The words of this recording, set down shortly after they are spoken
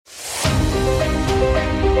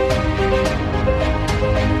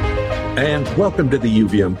and welcome to the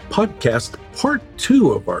UVM podcast, part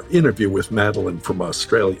 2 of our interview with Madelyn from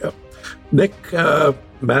Australia. Nick,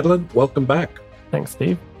 Madelyn, welcome back. Thanks,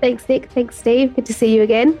 Steve. Thanks, Nick. Thanks, Steve. Good to see you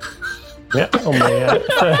again. Yeah.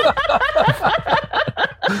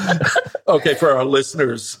 Okay, for our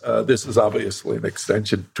listeners, this is obviously an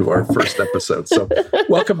extension to our first episode. So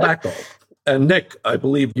welcome back all. And Nick, I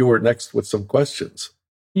believe you were next with some questions.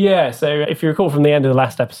 Yeah, so if you recall from the end of the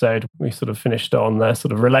last episode, we sort of finished on the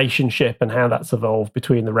sort of relationship and how that's evolved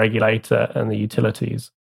between the regulator and the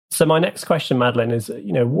utilities. So my next question, Madelyn, is,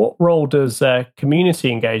 what role does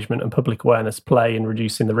community engagement and public awareness play in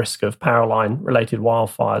reducing the risk of Powerline-related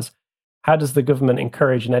wildfires? How does the government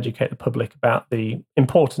encourage and educate the public about the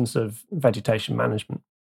importance of vegetation management?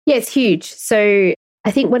 Yeah, it's huge. So I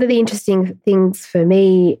think one of the interesting things for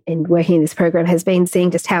me in working in this program has been seeing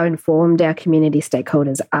just how informed our community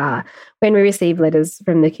stakeholders are. When we receive letters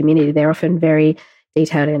from the community, they're often very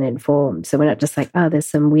detailed and informed. So we're not just like, oh, there's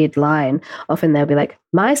some weird line. Often they'll be like,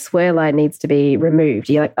 my swir line needs to be removed.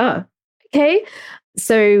 You're like, oh, okay.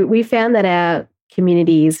 So we found that our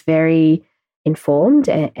community is very informed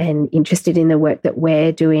and interested in the work that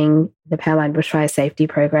we're doing, the Powerline Bushfire Safety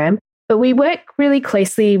Program. But we work really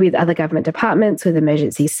closely with other government departments, with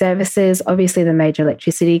emergency services, obviously the major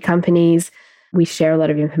electricity companies. We share a lot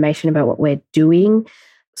of information about what we're doing.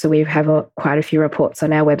 So we have quite a few reports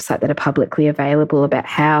on our website that are publicly available about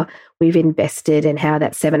how we've invested and how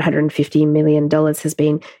that $750 million has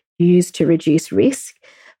been used to reduce risk.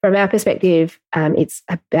 From our perspective, it's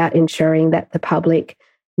about ensuring that the public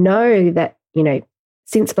know that,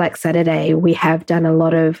 since Black Saturday, we have done a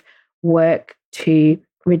lot of work to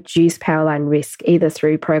reduce powerline risk, either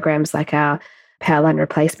through programs like our Powerline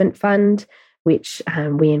Replacement Fund, which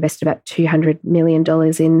we invest about $200 million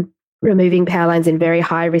in removing powerlines in very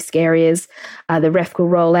high-risk areas. The REFCL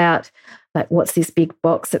rollout, like what's this big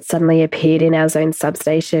box that suddenly appeared in our zone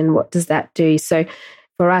substation? What does that do? So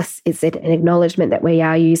for us, it's an acknowledgement that we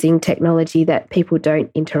are using technology that people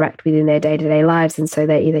don't interact with in their day-to-day lives, and so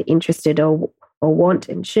they're either interested or want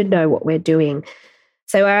and should know what we're doing.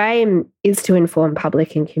 So our aim is to inform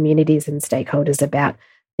public and communities and stakeholders about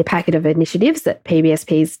the packet of initiatives that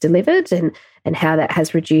PBSP's delivered and how that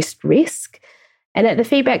has reduced risk. And the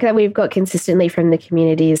feedback that we've got consistently from the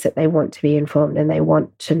community is that they want to be informed and they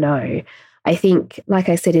want to know. I think, like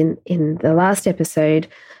I said in the last episode,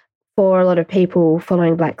 for a lot of people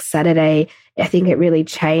following Black Saturday, I think it really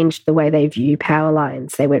changed the way they view power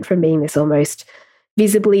lines. They went from being this almost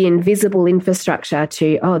visibly invisible infrastructure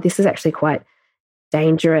to, oh, this is actually quite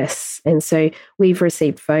dangerous. And so we've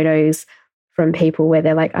received photos from people where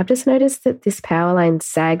they're like, I've just noticed that this power line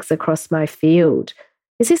sags across my field.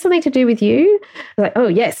 Is this something to do with you? I'm like, oh,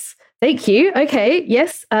 yes, thank you. Okay,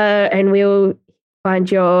 yes. And we'll find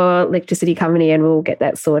your electricity company and we'll get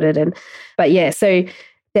that sorted. But yeah, so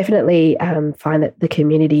definitely find that the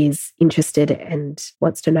community is interested and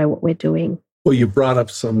wants to know what we're doing. Well, you brought up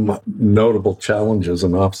some notable challenges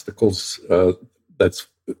and obstacles that's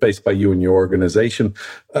faced by you and your organization.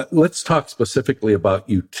 Let's talk specifically about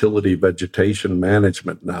utility vegetation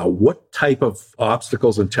management now. What type of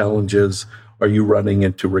obstacles and challenges are you running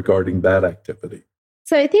into regarding that activity?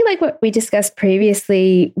 So I think like what we discussed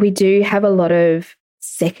previously, we do have a lot of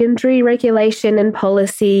secondary regulation and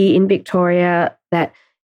policy in Victoria that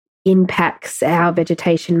impacts our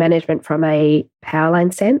vegetation management from a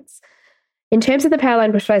powerline sense. In terms of the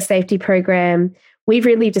Powerline Bushfire Safety Program, we've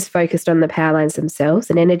really just focused on the power lines themselves,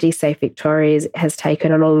 and Energy Safe Victoria has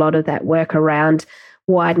taken on a lot of that work around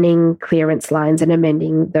widening clearance lines and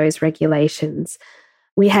amending those regulations.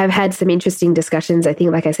 We have had some interesting discussions, I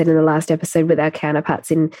think, like I said in the last episode, with our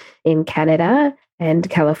counterparts in Canada and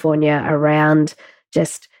California around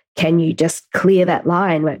just, can you just clear that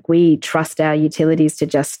line? Like, we trust our utilities to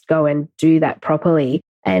just go and do that properly.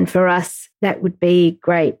 And for us, that would be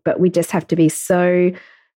great, but we just have to be so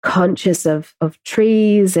conscious of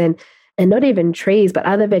trees and not even trees, but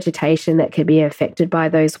other vegetation that could be affected by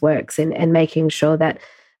those works and making sure that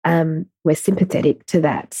we're sympathetic to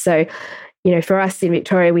that. So, for us in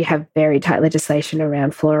Victoria, we have very tight legislation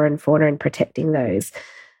around flora and fauna and protecting those.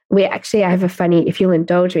 I have a funny, if you'll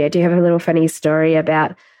indulge me, I do have a little funny story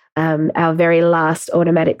about our very last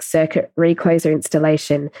automatic circuit recloser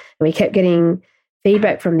installation. And we kept getting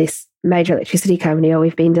feedback from this major electricity company,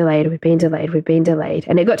 we've been delayed.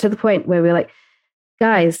 And it got to the point where we were like,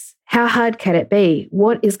 guys, how hard can it be?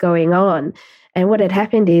 What is going on? And what had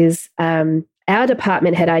happened is our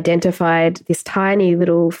department had identified this tiny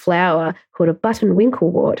little flower called a button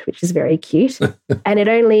winklewort, which is very cute. And it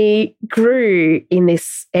only grew in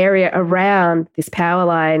this area around this power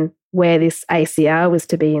line where this ACR was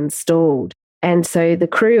to be installed. And so the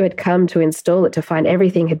crew had come to install it to find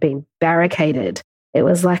everything had been barricaded. It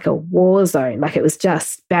was like a war zone, like it was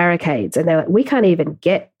just barricades. And they're like, we can't even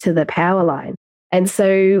get to the power line. And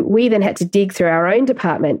so we then had to dig through our own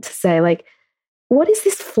department to say, like, what is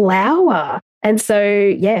this flower? And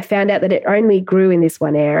so, found out that it only grew in this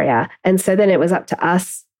one area. And so then it was up to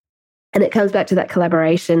us. And it comes back to that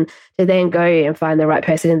collaboration to then go and find the right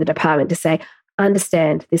person in the department to say,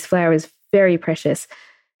 understand, this flower is very precious.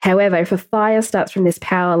 However, if a fire starts from this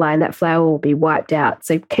power line, that flower will be wiped out.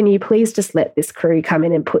 So can you please just let this crew come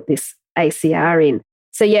in and put this ACR in?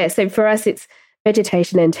 So for us, it's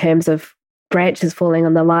vegetation in terms of branches falling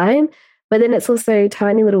on the line, but then it's also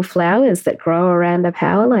tiny little flowers that grow around a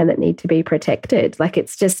power line that need to be protected. Like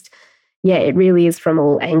it's just, it really is from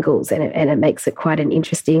all angles, and it makes it quite an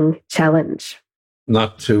interesting challenge.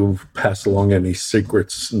 Not to pass along any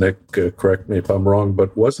secrets, Nick, correct me if I'm wrong,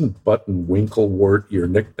 but wasn't Button Winklewort your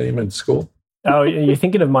nickname in school? Oh, you're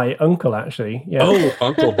thinking of my uncle, actually. Yeah. Oh,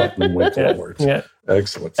 Uncle Button Winklewort. Yeah.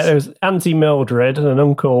 Excellent. It was Auntie Mildred and an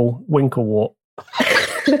Uncle Winklewort.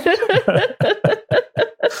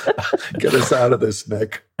 Get us out of this,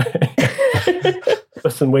 Nick.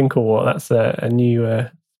 Button Winklewort, that's a new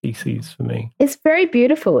species for me. It's very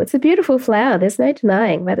beautiful. It's a beautiful flower. There's no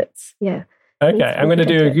denying that it's, Okay, I'm going to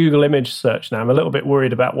do a Google image search now. I'm a little bit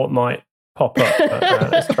worried about what might pop up,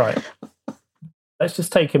 but let's try it. Let's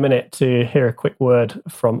just take a minute to hear a quick word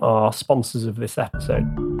from our sponsors of this episode.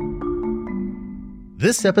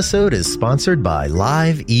 This episode is sponsored by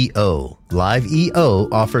Live.io. Live.io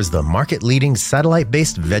offers the market-leading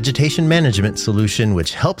satellite-based vegetation management solution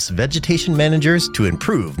which helps vegetation managers to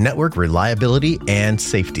improve network reliability and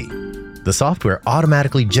safety. The software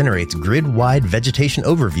automatically generates grid-wide vegetation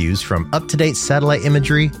overviews from up-to-date satellite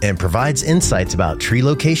imagery and provides insights about tree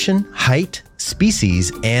location, height,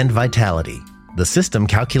 species, and vitality. The system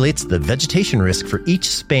calculates the vegetation risk for each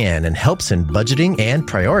span and helps in budgeting and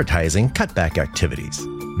prioritizing cutback activities.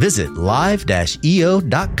 Visit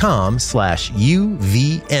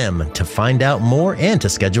live-eo.com/UVM to find out more and to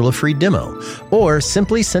schedule a free demo, or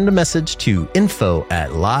simply send a message to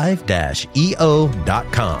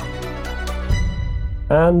info@live-eo.com.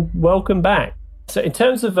 And welcome back. So in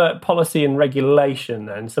terms of policy and regulation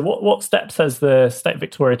then, so what steps has the State of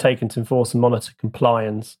Victoria taken to enforce and monitor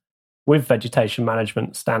compliance with vegetation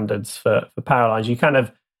management standards for power lines? You kind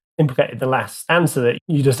of implicated the last answer that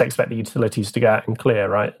you just expect the utilities to go out and clear,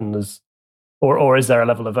 right? And or is there a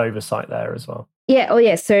level of oversight there as well?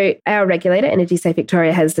 Yeah. So our regulator, Energy Safe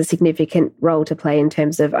Victoria, has a significant role to play in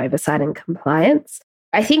terms of oversight and compliance.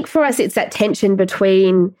 I think for us, it's that tension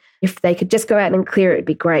between, if they could just go out and clear it, it'd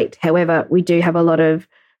be great. However, we do have a lot of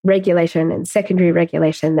regulation and secondary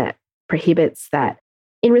regulation that prohibits that.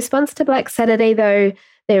 In response to Black Saturday, though,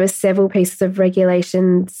 there were several pieces of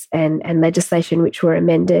regulations and legislation which were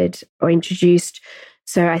amended or introduced.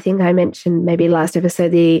 So I think I mentioned maybe last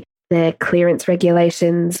episode, the clearance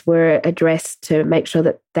regulations were addressed to make sure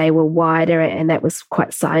that they were wider, and that was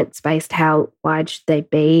quite science-based. How wide should they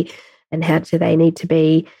be and how do they need to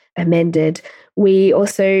be amended? We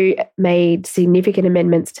also made significant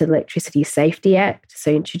amendments to the Electricity Safety Act,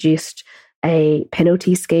 so introduced a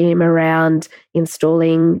penalty scheme around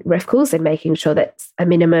installing REFCLs and making sure that a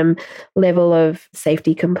minimum level of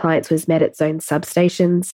safety compliance was met at zone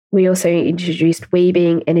substations. We also introduced, we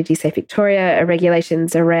being Energy Safe Victoria,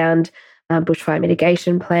 regulations around bushfire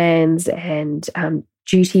mitigation plans and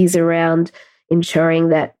duties around ensuring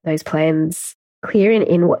that those plans clear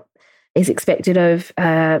in what is expected of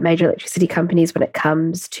major electricity companies when it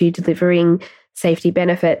comes to delivering safety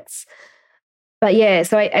benefits. But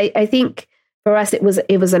so I think for us it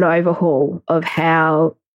was an overhaul of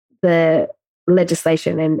how the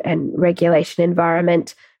legislation and regulatory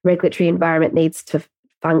environment needs to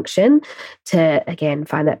function to, again,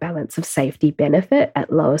 find that balance of safety benefit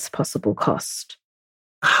at lowest possible cost.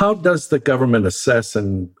 How does the government assess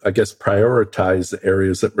and, I guess, prioritize the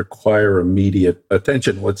areas that require immediate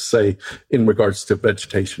attention, let's say, in regards to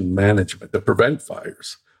vegetation management to prevent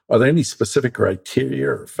fires? Are there any specific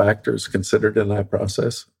criteria or factors considered in that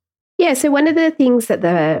process? Yeah, so one of the things that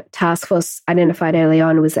the task force identified early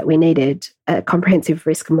on was that we needed a comprehensive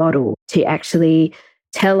risk model to actually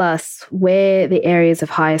tell us where the areas of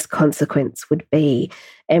highest consequence would be.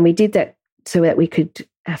 And we did that so that we could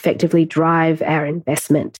effectively drive our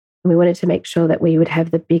investment. We wanted to make sure that we would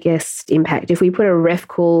have the biggest impact. If we put a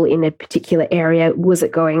REFCL in a particular area, was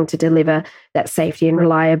it going to deliver that safety and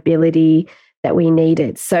reliability that we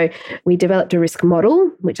needed? So we developed a risk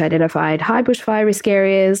model which identified high bushfire risk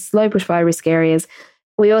areas, low bushfire risk areas.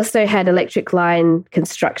 We also had electric line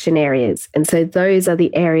construction areas. And so those are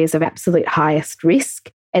the areas of absolute highest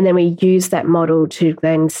risk. And then we use that model to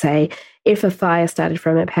then say, if a fire started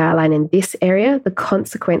from a power line in this area, the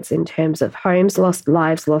consequence in terms of homes lost,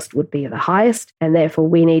 lives lost would be the highest. And therefore,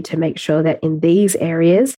 we need to make sure that in these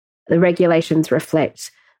areas, the regulations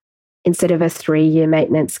reflect, instead of a 3-year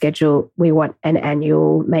maintenance schedule, we want an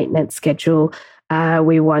annual maintenance schedule.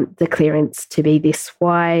 We want the clearance to be this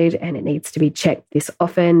wide and it needs to be checked this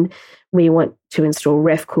often. We want to install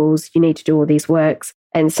ref cools. You need to do all these works.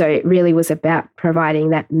 And so it really was about providing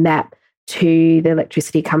that map to the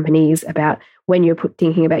electricity companies about when you're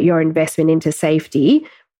thinking about your investment into safety,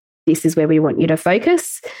 this is where we want you to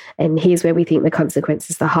focus. And here's where we think the consequence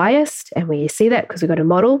is the highest. And we see that because we've got a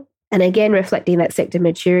model. And again, reflecting that sector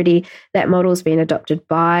maturity, that model's been adopted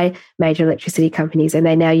by major electricity companies, and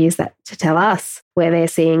they now use that to tell us where they're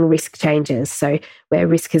seeing risk changes. So where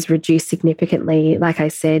risk has reduced significantly, like I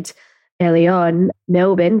said early on,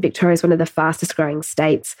 Melbourne, Victoria is one of the fastest growing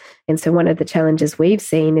states. And so one of the challenges we've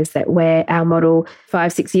seen is that where our model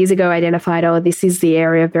 5-6 years ago identified, oh, this is the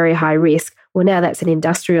area of very high risk, well, now that's an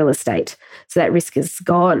industrial estate. So that risk is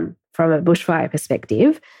gone from a bushfire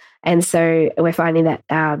perspective. And so we're finding that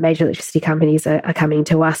our major electricity companies are coming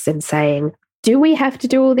to us and saying, do we have to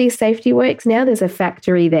do all these safety works now? There's a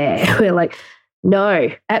factory there. We're like,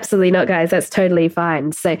 no, absolutely not, guys. That's totally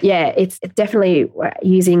fine. So yeah, it's definitely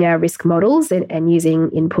using our risk models and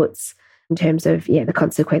using inputs in terms of, the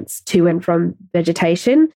consequence to and from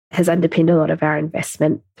vegetation has underpinned a lot of our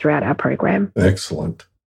investment throughout our program. Excellent.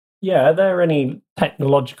 Yeah, are there any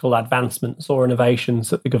technological advancements or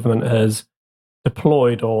innovations that the government has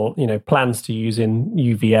deployed or, plans to use in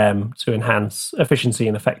UVM to enhance efficiency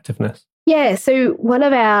and effectiveness? Yeah, so one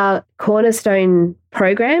of our cornerstone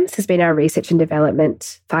programs has been our research and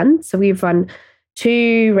development fund. So we've run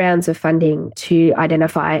 2 rounds of funding to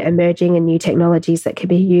identify emerging and new technologies that could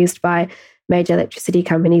be used by major electricity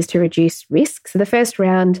companies to reduce risk. So the first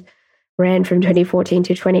round ran from 2014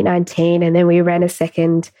 to 2019, and then we ran a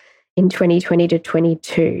second in 2020 to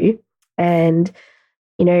 22. And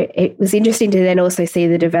it was interesting to then also see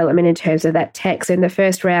the development in terms of that tech. So in the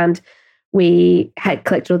first round, we had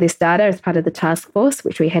collected all this data as part of the task force,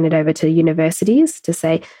 which we handed over to universities to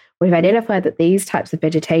say, we've identified that these types of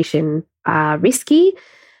vegetation are risky.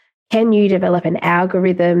 Can you develop an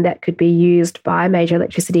algorithm that could be used by major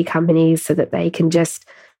electricity companies so that they can just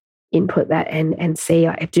input that and see,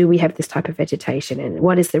 do we have this type of vegetation and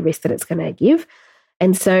what is the risk that it's going to give?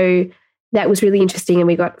 And so that was really interesting, and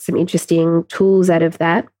we got some interesting tools out of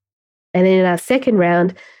that. And then in our second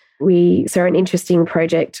round, we saw an interesting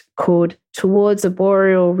project called Towards a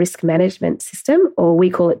Boreal Risk Management System, or we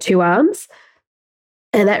call it 2 arms.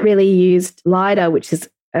 And that really used LiDAR, which is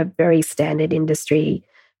a very standard industry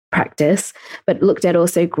practice, but looked at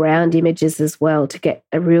also ground images as well to get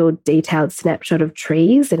a real detailed snapshot of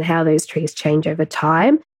trees and how those trees change over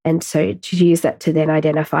time. And so to use that to then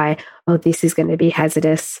identify, this is going to be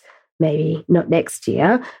hazardous, maybe not next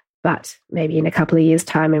year, but maybe in a couple of years'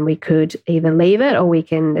 time, and we could either leave it or we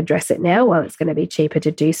can address it now while it's going to be cheaper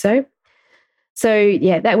to do so. So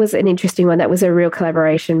yeah, that was an interesting one. That was a real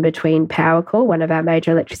collaboration between PowerCore, one of our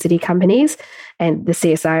major electricity companies, and the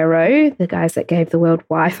CSIRO, the guys that gave the world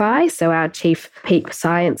Wi-Fi, so our chief peak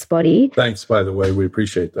science body. Thanks, by the way. We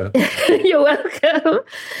appreciate that. You're welcome.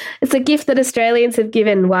 It's a gift that Australians have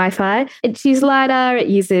given Wi-Fi. It uses LiDAR. It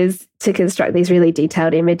uses to construct these really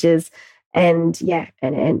detailed images. And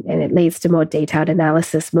it leads to more detailed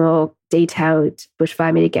analysis, more detailed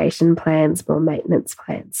bushfire mitigation plans, more maintenance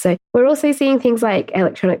plans. So we're also seeing things like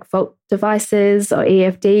electronic fault devices or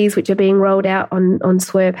EFDs, which are being rolled out on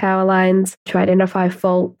SWIR power lines to identify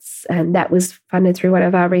faults. And that was funded through one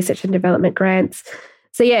of our research and development grants.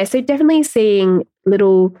 So definitely seeing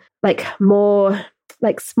little, more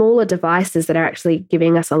smaller devices that are actually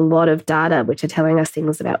giving us a lot of data, which are telling us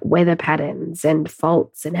things about weather patterns and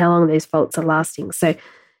faults and how long those faults are lasting. So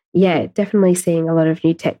yeah, definitely seeing a lot of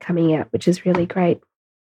new tech coming out, which is really great.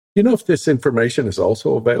 You know if this information is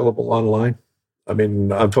also available online? I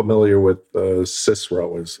mean, I'm familiar with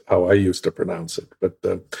CISRO is how I used to pronounce it, but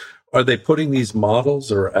are they putting these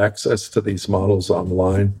models or access to these models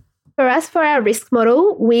online? For us, for our risk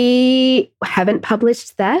model, we haven't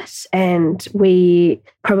published that, and we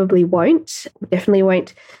probably won't, definitely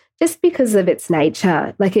won't, just because of its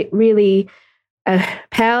nature. It really,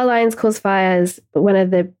 power lines cause fires, but one of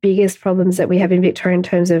the biggest problems that we have in Victoria in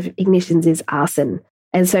terms of ignitions is arson.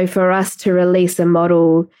 And so for us to release a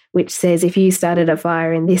model which says if you started a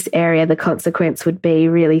fire in this area, the consequence would be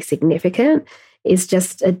really significant is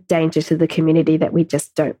just a danger to the community that we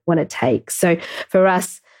just don't want to take. So for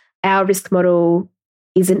us, our risk model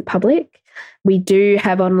isn't public. We do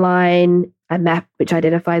have online a map which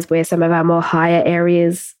identifies where some of our more higher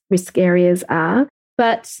areas, risk areas are.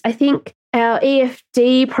 But I think our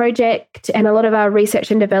EFD project and a lot of our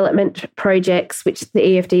research and development projects, which the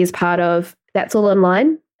EFD is part of, that's all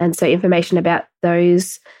online. And so information about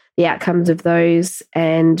those, the outcomes of those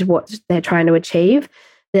and what they're trying to achieve.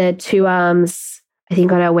 The two arms, I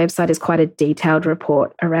think on our website is quite a detailed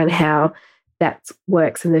report around how that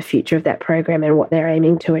works in the future of that program and what they're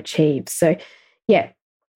aiming to achieve. So yeah,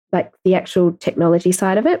 like the actual technology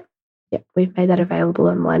side of it, yeah, we've made that available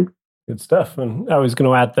online. Good stuff. And I was going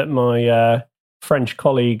to add that my French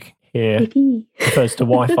colleague here refers to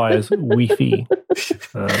Wi-Fi as Wi-Fi.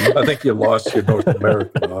 I think you lost your North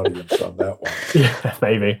American audience on that one. Yeah,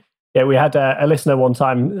 maybe. Yeah, we had a listener one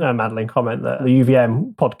time, Madelyn, comment that the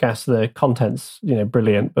UVM podcast, the content's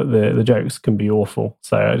brilliant, but the jokes can be awful.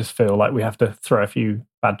 So I just feel like we have to throw a few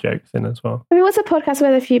bad jokes in as well. I mean, what's a podcast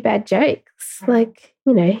with a few bad jokes? Like,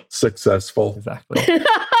 Successful. Exactly.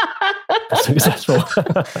 Successful.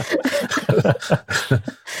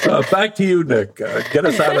 Back to you, Nick. Get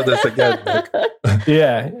us out of this again, Nick.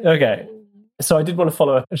 Yeah, okay. So I did want to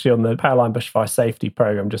follow up actually on the Powerline Bushfire Safety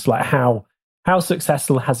Program, just like how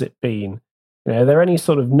successful has it been? Are there any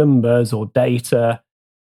sort of numbers or data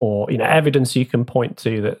or evidence you can point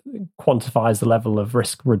to that quantifies the level of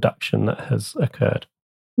risk reduction that has occurred?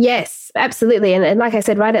 Yes, absolutely. And like I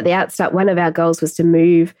said, right at the outset, one of our goals was to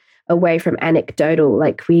move away from anecdotal,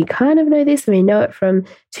 like we kind of know this and we know it from,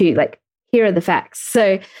 to like, here are the facts.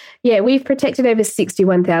 So yeah, we've protected over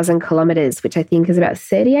 61,000 kilometres, which I think is about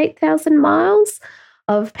 38,000 miles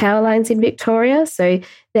of power lines in Victoria. So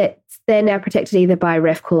that they're now protected either by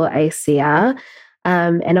REFCL or ACR.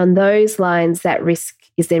 And on those lines, that risk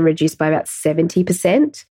is then reduced by about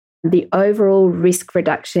 70%. The overall risk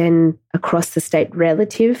reduction across the state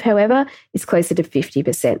relative, however, is closer to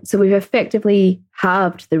 50%. So we've effectively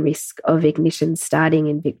halved the risk of ignition starting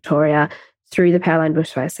in Victoria through the Powerline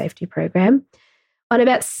Bushfire Safety Program. On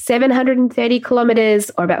about 730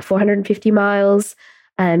 kilometres or about 450 miles,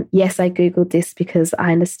 yes, I Googled this because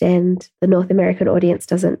I understand the North American audience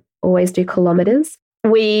doesn't always do kilometres.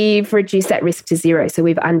 We've reduced that risk to zero. So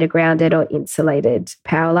we've undergrounded or insulated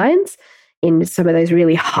power lines in some of those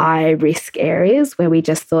really high risk areas where we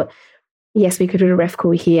just thought, yes, we could do a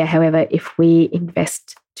REFCL here. However, if we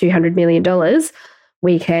invest $200 million,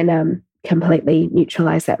 we can completely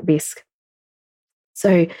neutralise that risk.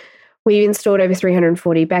 So we installed over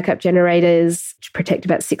 340 backup generators to protect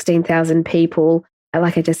about 16,000 people.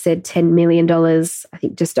 Like I just said, $10 million, I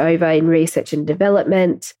think just over in research and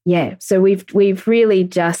development. Yeah, so we've really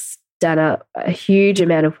just done a huge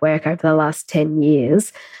amount of work over the last 10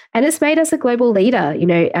 years. And it's made us a global leader.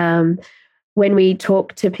 When we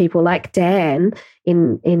talk to people like Dan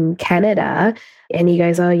in Canada and he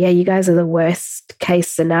goes, oh, yeah, you guys are the worst case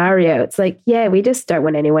scenario. It's like, yeah, we just don't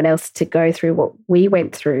want anyone else to go through what we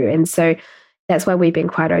went through. And so that's why we've been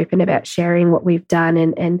quite open about sharing what we've done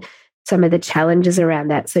and some of the challenges around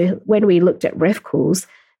that. So when we looked at REFCLs,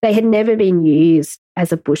 they had never been used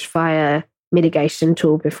as a bushfire mitigation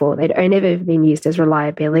tool before. They'd only ever been used as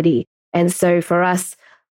reliability. And so for us,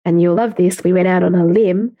 and you'll love this, we went out on a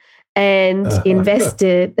limb and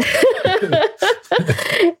invested,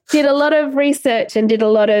 did a lot of research and did a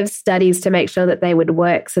lot of studies to make sure that they would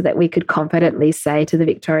work so that we could confidently say to the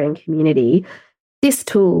Victorian community, this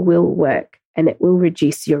tool will work and it will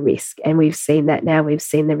reduce your risk. And we've seen that now. We've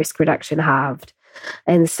seen the risk reduction halved.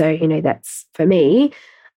 And so, that's for me,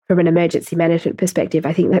 from an emergency management perspective,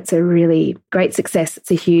 I think that's a really great success.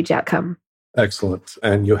 It's a huge outcome. Excellent.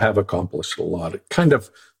 And you have accomplished a lot. It kind of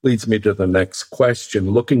leads me to the next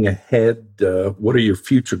question. Looking ahead, what are your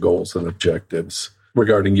future goals and objectives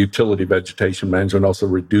regarding utility vegetation management, also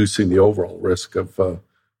reducing the overall risk of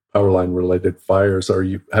Powerline-related fires? Are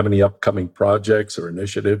you have any upcoming projects or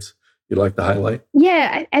initiatives you'd like to highlight?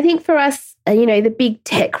 Yeah, I think for us, the big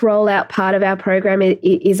tech rollout part of our program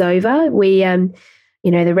is over. We, the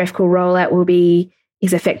REFCL rollout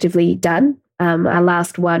is effectively done. Our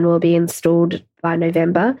last one will be installed by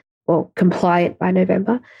November or compliant by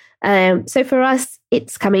November. So for us,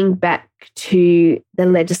 it's coming back to the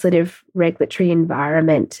legislative regulatory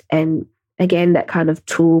environment and, again, that kind of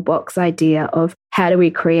toolbox idea of how do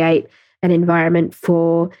we create an environment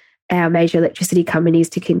for our major electricity companies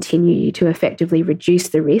to continue to effectively reduce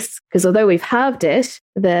the risk. Because although we've halved it,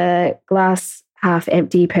 the glass half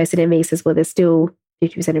empty person in me says, well, there's still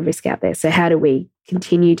 50% of risk out there. So how do we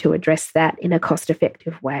continue to address that in a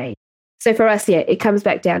cost-effective way? So for us, it comes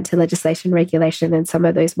back down to legislation, regulation, and some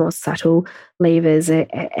of those more subtle levers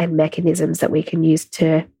and mechanisms that we can use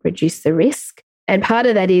to reduce the risk. And part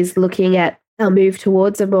of that is looking at our move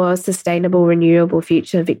towards a more sustainable, renewable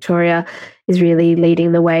future. Victoria is really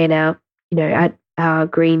leading the way in our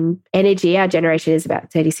green energy. Our generation is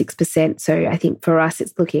about 36%. So I think for us,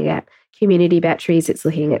 it's looking at community batteries, it's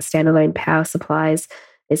looking at standalone power supplies,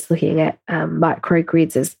 it's looking at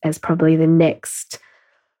microgrids as probably the next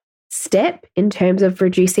step in terms of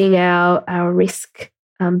reducing our risk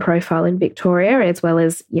profile in Victoria, as well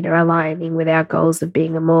as, aligning with our goals of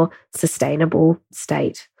being a more sustainable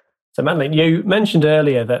state. So, Madelyn, you mentioned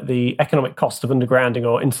earlier that the economic cost of undergrounding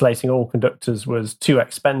or insulating all conductors was too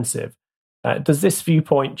expensive. Does this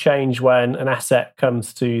viewpoint change when an asset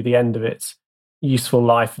comes to the end of its useful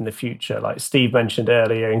life in the future? Like Steve mentioned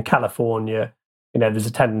earlier, in California, there's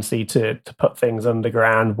a tendency to put things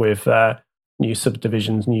underground with new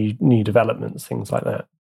subdivisions, new developments, things like that.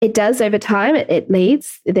 It does over time. It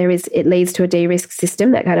leads to a de-risk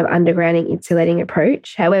system, that kind of undergrounding, insulating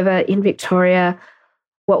approach. However, in Victoria,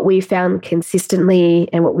 what we've found consistently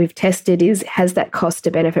and what we've tested has that cost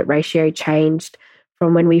to benefit ratio changed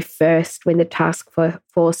from when the task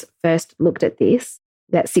force first looked at this?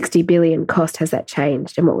 That 60 billion cost, has that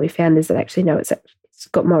changed? And what we found is that actually, no, it's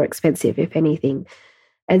got more expensive, if anything.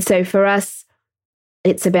 And so for us,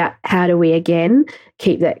 it's about how do we, again,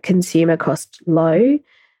 keep that consumer cost low.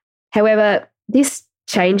 However, this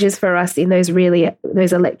changes for us in those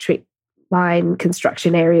electric line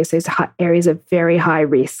construction areas, those areas of very high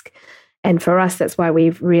risk. And for us, that's why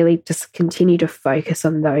we've really just continued to focus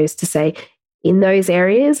on those, to say in those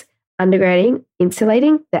areas, undergrounding,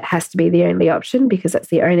 insulating, that has to be the only option, because that's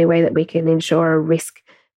the only way that we can ensure a risk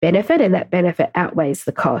benefit, and that benefit outweighs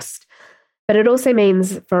the cost. But it also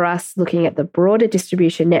means for us, looking at the broader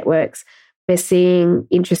distribution networks, we're seeing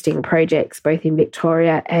interesting projects both in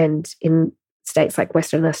Victoria and in states like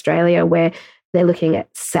Western Australia, where they're looking at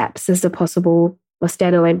SAPs as a possible, or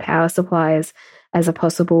standalone power supplies as a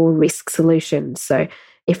possible risk solution. So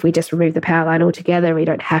if we just remove the power line altogether, we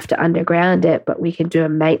don't have to underground it, but we can do a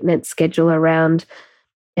maintenance schedule around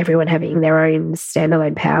everyone having their own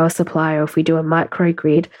standalone power supply. Or if we do a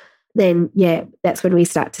microgrid, then that's when we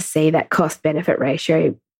start to see that cost benefit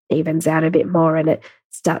ratio evens out a bit more, and it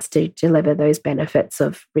starts to deliver those benefits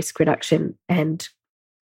of risk reduction and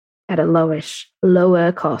at a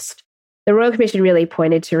lower cost. The Royal Commission really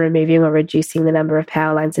pointed to removing or reducing the number of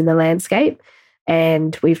power lines in the landscape,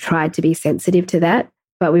 and we've tried to be sensitive to that,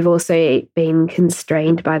 but we've also been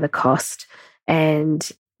constrained by the cost,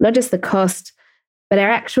 and not just the cost, but our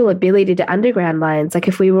actual ability to underground lines. Like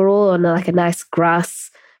if we were all on a nice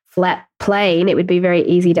grass flat plain, it would be very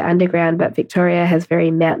easy to underground, but Victoria has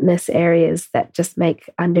very mountainous areas that just make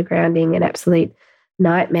undergrounding an absolute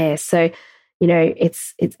nightmare. So,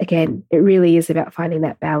 it's again, it really is about finding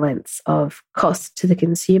that balance of cost to the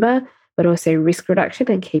consumer, but also risk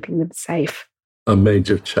reduction and keeping them safe. A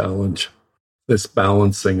major challenge. This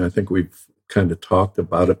balancing, I think we've kind of talked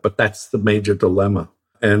about it, but that's the major dilemma.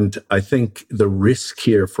 And I think the risk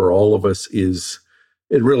here for all of us is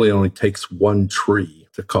it really only takes one tree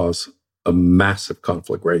to cause a massive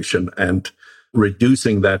conflagration, and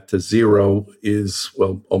reducing that to zero is,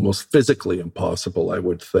 almost physically impossible, I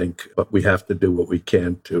would think. But we have to do what we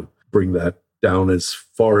can to bring that down as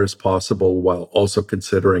far as possible, while also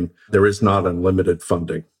considering there is not unlimited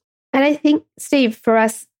funding. And I think, Steve, for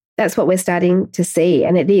us, that's what we're starting to see.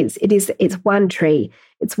 And it's one tree.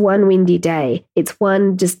 It's one windy day. It's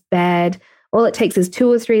one just bad. All it takes is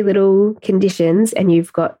two or three little conditions and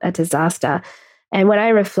you've got a disaster. And when I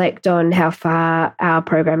reflect on how far our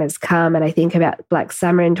program has come, and I think about Black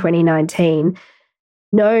Summer in 2019,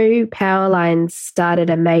 no power lines started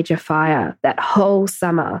a major fire that whole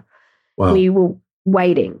summer. Wow. We were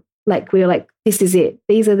waiting. We were like, this is it.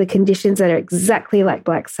 These are the conditions that are exactly like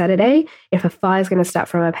Black Saturday. If a fire is going to start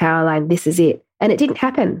from a power line, this is it. And it didn't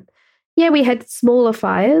happen. Yeah, we had smaller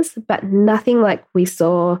fires, but nothing like we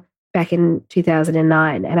saw back in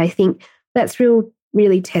 2009. And I think that's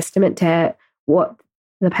really testament to what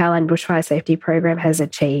the Powerline Bushfire Safety Program has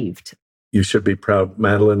achieved. You should be proud,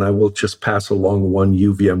 Madelyn. I will just pass along one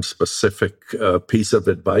UVM-specific piece of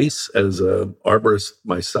advice as an arborist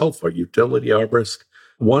myself, a utility arborist.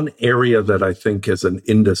 One area that I think as an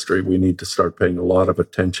industry we need to start paying a lot of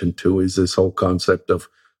attention to is this whole concept of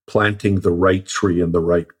planting the right tree in the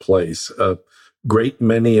right place. Great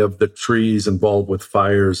many of the trees involved with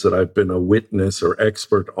fires that I've been a witness or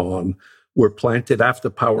expert on were planted after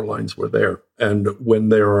power lines were there. And when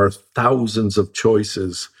there are thousands of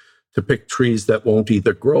choices to pick trees that won't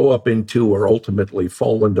either grow up into or ultimately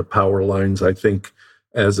fall into power lines, I think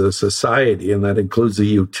as a society, and that includes the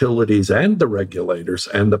utilities and the regulators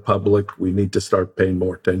and the public, we need to start paying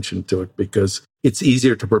more attention to it, because it's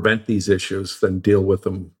easier to prevent these issues than deal with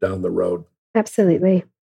them down the road. Absolutely.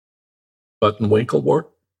 Button Winklewort?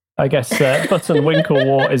 I guess Button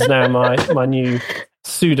Winklewort is now my new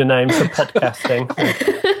pseudonym for podcasting.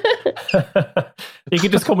 You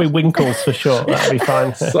could just call me Winkles for short. That'd be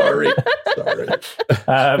fine. Sorry.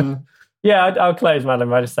 I'll close, Madelyn,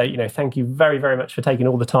 by just say, thank you very, very much for taking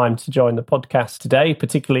all the time to join the podcast today,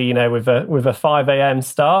 particularly, with a 5 a.m.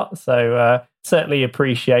 start. So certainly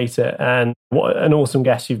appreciate it. And what an awesome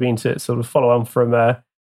guest you've been to sort of follow on from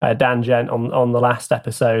Dan Gent on the last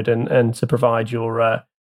episode and to provide your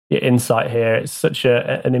insight here. It's such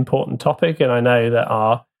an important topic, and I know that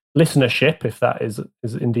our listenership, if that is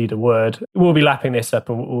indeed a word, we'll be lapping this up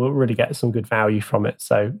and we'll really get some good value from it.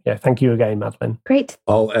 So thank you again, Madelyn. Great.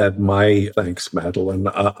 I'll add my thanks,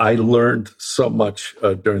 Madelyn. I learned so much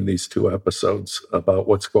during these 2 episodes about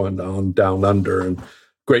what's going on down under, and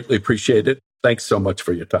greatly appreciate it. Thanks so much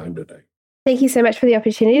for your time today. Thank you so much for the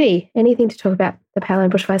opportunity. Anything to talk about the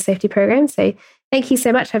Powerline Bushfire Safety Program. So thank you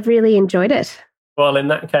so much. I've really enjoyed it. Well, in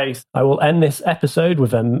that case, I will end this episode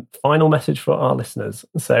with a final message for our listeners.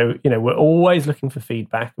 So, we're always looking for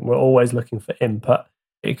feedback and we're always looking for input.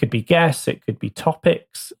 It could be guests, it could be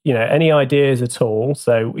topics, any ideas at all.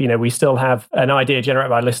 So, we still have an idea generated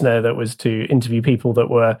by a listener that was to interview people that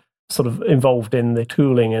were sort of involved in the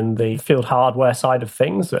tooling and the field hardware side of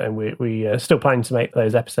things. And we are still planning to make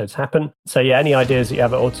those episodes happen. So, any ideas that you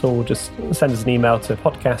have at all, just send us an email to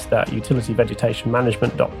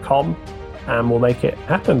podcast@utilityvegetationmanagement.com. and we'll make it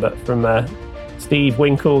happen. But from Steve,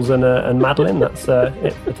 Winkles and Madelyn, that's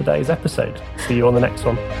it for today's episode. See you on the next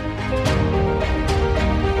one.